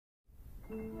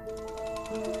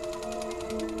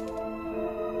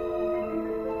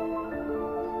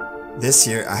This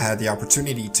year I had the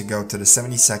opportunity to go to the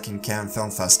 72nd Cannes Film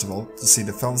Festival to see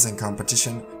the films in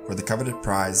competition for the coveted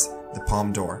prize, the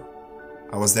Palme d'Or.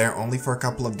 I was there only for a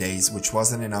couple of days, which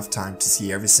wasn't enough time to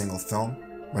see every single film,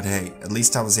 but hey, at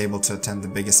least I was able to attend the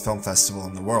biggest film festival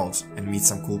in the world and meet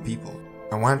some cool people.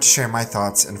 I wanted to share my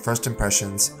thoughts and first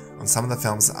impressions on some of the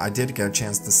films I did get a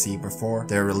chance to see before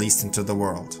they are released into the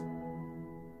world.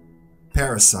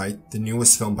 Parasite, the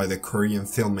newest film by the Korean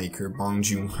filmmaker Bong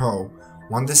Joon-ho,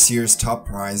 won this year's top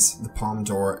prize, the Palme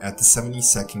d'Or, at the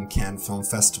 72nd Cannes Film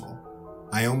Festival.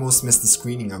 I almost missed the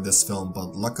screening of this film,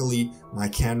 but luckily my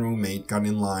Cannes roommate got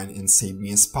in line and saved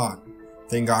me a spot.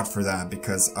 Thank God for that,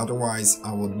 because otherwise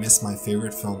I would miss my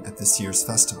favorite film at this year's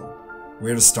festival.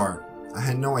 Where to start? I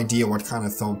had no idea what kind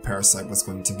of film Parasite was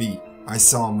going to be. I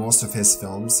saw most of his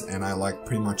films and I liked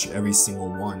pretty much every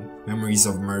single one, Memories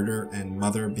of Murder and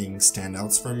Mother being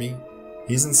standouts for me.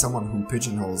 He isn't someone who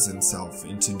pigeonholes himself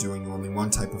into doing only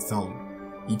one type of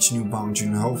film. Each new Bong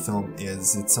Joon-ho film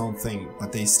is its own thing,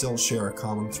 but they still share a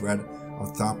common thread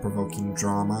of thought-provoking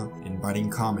drama and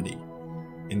biting comedy.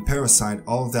 In Parasite,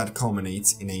 all of that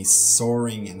culminates in a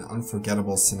soaring and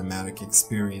unforgettable cinematic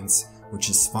experience, which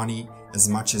is funny as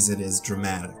much as it is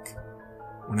dramatic.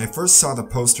 When I first saw the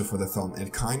poster for the film,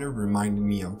 it kind of reminded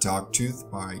me of Dogtooth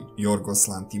by Yorgos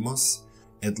Lanthimos.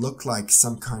 It looked like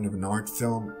some kind of an art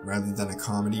film rather than a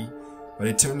comedy, but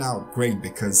it turned out great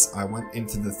because I went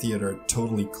into the theater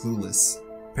totally clueless.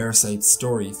 Parasite's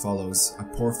story follows a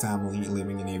poor family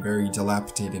living in a very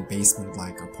dilapidated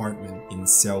basement-like apartment in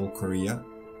Seoul, Korea.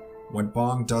 What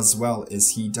Bong does well is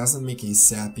he doesn't make a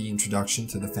sappy introduction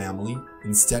to the family.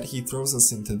 Instead, he throws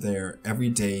us into their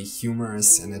everyday,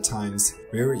 humorous, and at times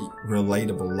very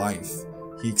relatable life.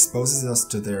 He exposes us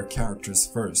to their characters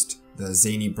first: the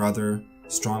zany brother,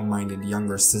 strong-minded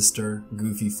younger sister,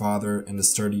 goofy father, and the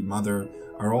sturdy mother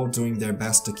are all doing their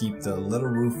best to keep the little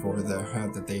roof over their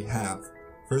head that they have.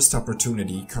 First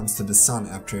opportunity comes to the son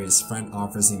after his friend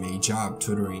offers him a job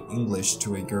tutoring English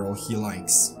to a girl he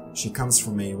likes. She comes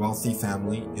from a wealthy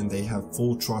family and they have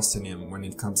full trust in him when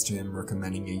it comes to him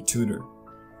recommending a tutor.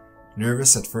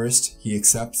 Nervous at first, he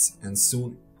accepts and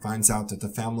soon finds out that the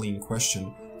family in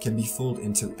question can be fooled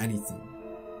into anything.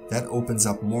 That opens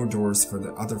up more doors for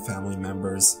the other family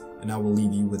members, and I will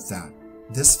leave you with that.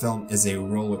 This film is a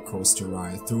roller coaster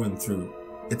ride through and through.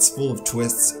 It's full of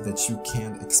twists that you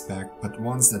can't expect, but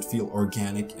ones that feel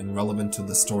organic and relevant to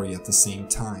the story at the same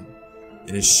time.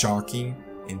 It is shocking,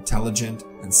 intelligent,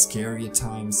 and scary at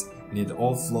times, and it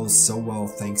all flows so well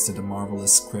thanks to the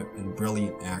marvelous script and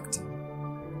brilliant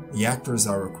acting. The actors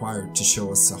are required to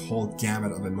show us a whole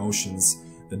gamut of emotions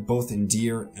that both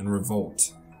endear and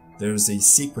revolt. There is a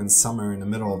sequence somewhere in the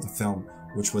middle of the film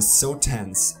which was so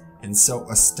tense and so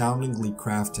astoundingly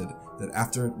crafted that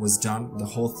after it was done, the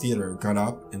whole theater got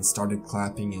up and started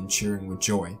clapping and cheering with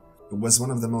joy. It was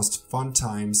one of the most fun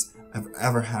times I've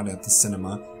ever had at the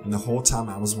cinema, and the whole time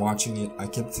I was watching it, I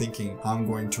kept thinking how I'm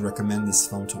going to recommend this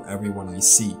film to everyone I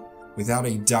see. Without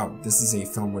a doubt, this is a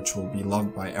film which will be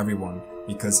loved by everyone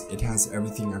because it has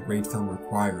everything a great film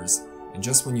requires, and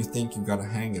just when you think you got a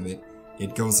hang of it,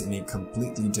 it goes in a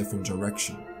completely different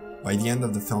direction. By the end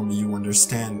of the film, you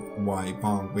understand why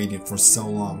Bong waited for so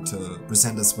long to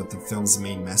present us with the film's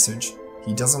main message.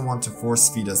 He doesn't want to force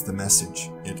feed us the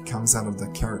message. It comes out of the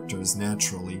characters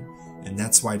naturally, and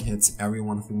that's why it hits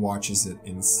everyone who watches it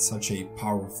in such a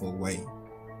powerful way.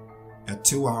 At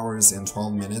 2 hours and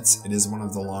 12 minutes, it is one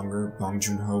of the longer Bong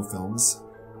Joon-ho films,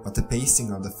 but the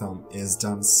pacing of the film is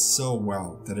done so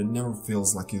well that it never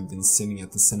feels like you've been sitting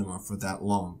at the cinema for that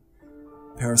long.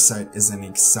 Parasite is an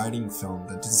exciting film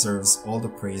that deserves all the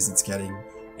praise it's getting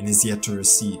and is yet to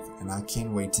receive, and I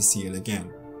can't wait to see it again.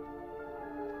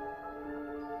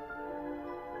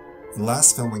 The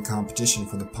last film in competition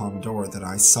for the Palme d'Or that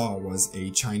I saw was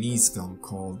a Chinese film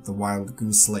called The Wild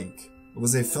Goose Lake. It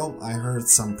was a film I heard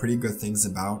some pretty good things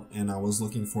about, and I was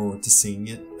looking forward to seeing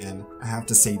it, and I have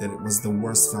to say that it was the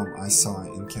worst film I saw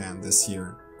in Cannes this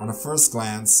year. On a first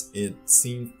glance, it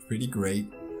seemed pretty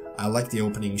great. I liked the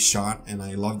opening shot and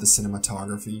I loved the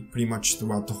cinematography pretty much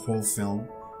throughout the whole film,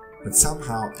 but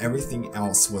somehow everything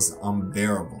else was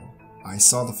unbearable. I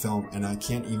saw the film and I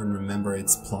can't even remember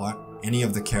its plot, any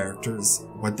of the characters,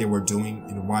 what they were doing,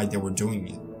 and why they were doing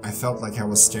it. I felt like I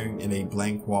was staring at a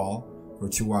blank wall for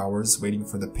 2 hours waiting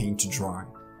for the paint to dry.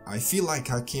 I feel like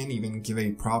I can't even give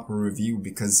a proper review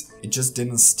because it just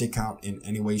didn't stick out in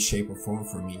any way, shape, or form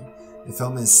for me. The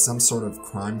film is some sort of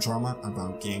crime drama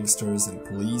about gangsters and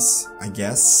police, I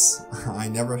guess. I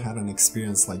never had an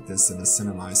experience like this in a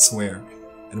cinema, I swear.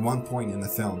 At one point in the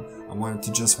film, I wanted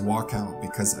to just walk out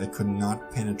because I could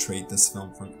not penetrate this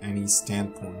film from any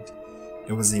standpoint.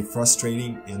 It was a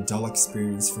frustrating and dull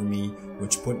experience for me,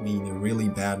 which put me in a really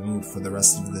bad mood for the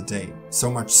rest of the day.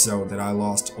 So much so that I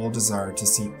lost all desire to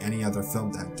see any other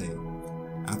film that day.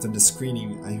 After the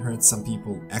screening, I heard some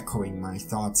people echoing my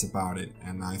thoughts about it,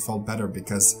 and I felt better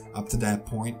because up to that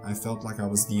point, I felt like I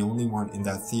was the only one in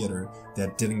that theater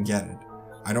that didn't get it.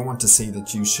 I don't want to say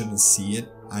that you shouldn't see it.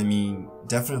 I mean,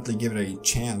 definitely give it a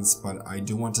chance, but I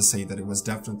do want to say that it was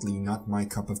definitely not my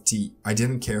cup of tea. I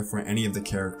didn't care for any of the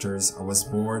characters, I was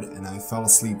bored, and I fell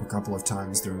asleep a couple of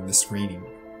times during the screening.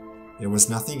 There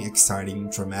was nothing exciting,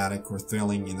 dramatic, or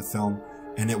thrilling in the film,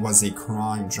 and it was a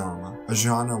crime drama, a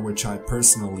genre which I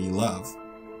personally love.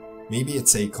 Maybe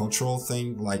it's a cultural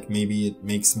thing, like maybe it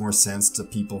makes more sense to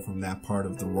people from that part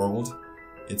of the world.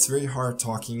 It's very hard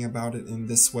talking about it in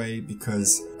this way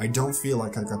because I don't feel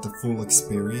like I got the full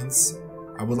experience.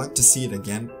 I would like to see it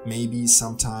again, maybe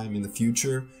sometime in the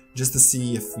future, just to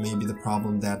see if maybe the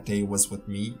problem that day was with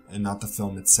me and not the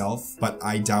film itself, but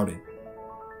I doubt it.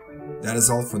 That is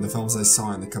all for the films I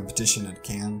saw in the competition at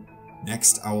Cannes.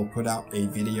 Next, I will put out a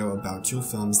video about 2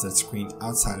 films that screened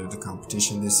outside of the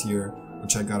competition this year,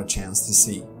 which I got a chance to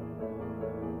see.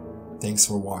 Thanks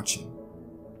for watching.